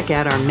 please check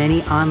out our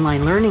many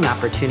online learning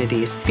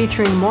opportunities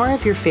featuring more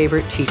of your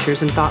favorite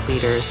teachers and thought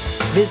leaders.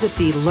 Visit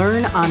the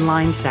Learn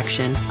Online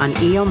section on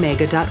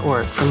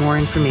eomega.org for more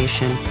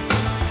information.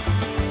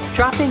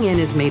 Dropping in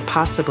is made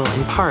possible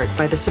in part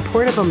by the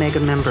support of Omega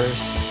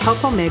members.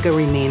 Help Omega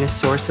remain a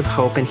source of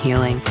hope and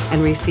healing,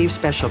 and receive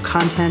special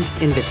content,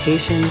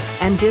 invitations,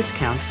 and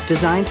discounts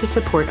designed to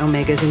support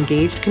Omega's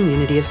engaged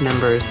community of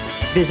members.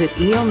 Visit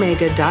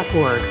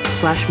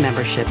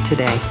eomega.org/membership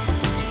today.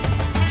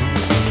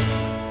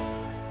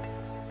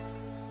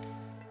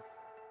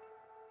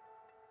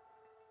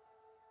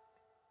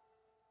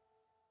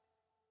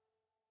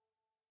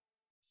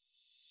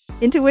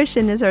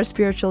 Intuition is our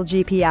spiritual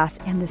GPS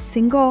and the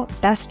single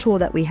best tool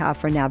that we have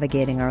for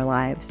navigating our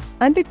lives.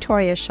 I'm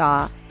Victoria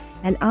Shaw,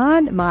 and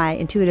on my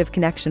Intuitive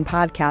Connection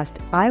podcast,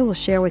 I will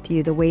share with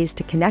you the ways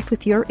to connect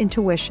with your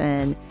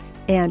intuition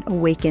and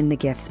awaken the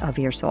gifts of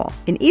your soul.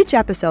 In each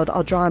episode,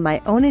 I'll draw on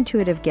my own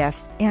intuitive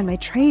gifts and my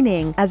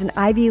training as an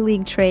Ivy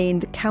League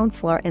trained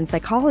counselor and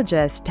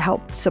psychologist to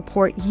help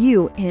support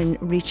you in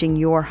reaching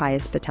your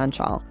highest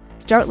potential.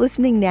 Start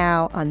listening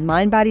now on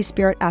Mind Body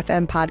Spirit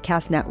FM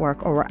Podcast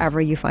Network or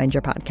wherever you find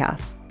your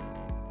podcasts.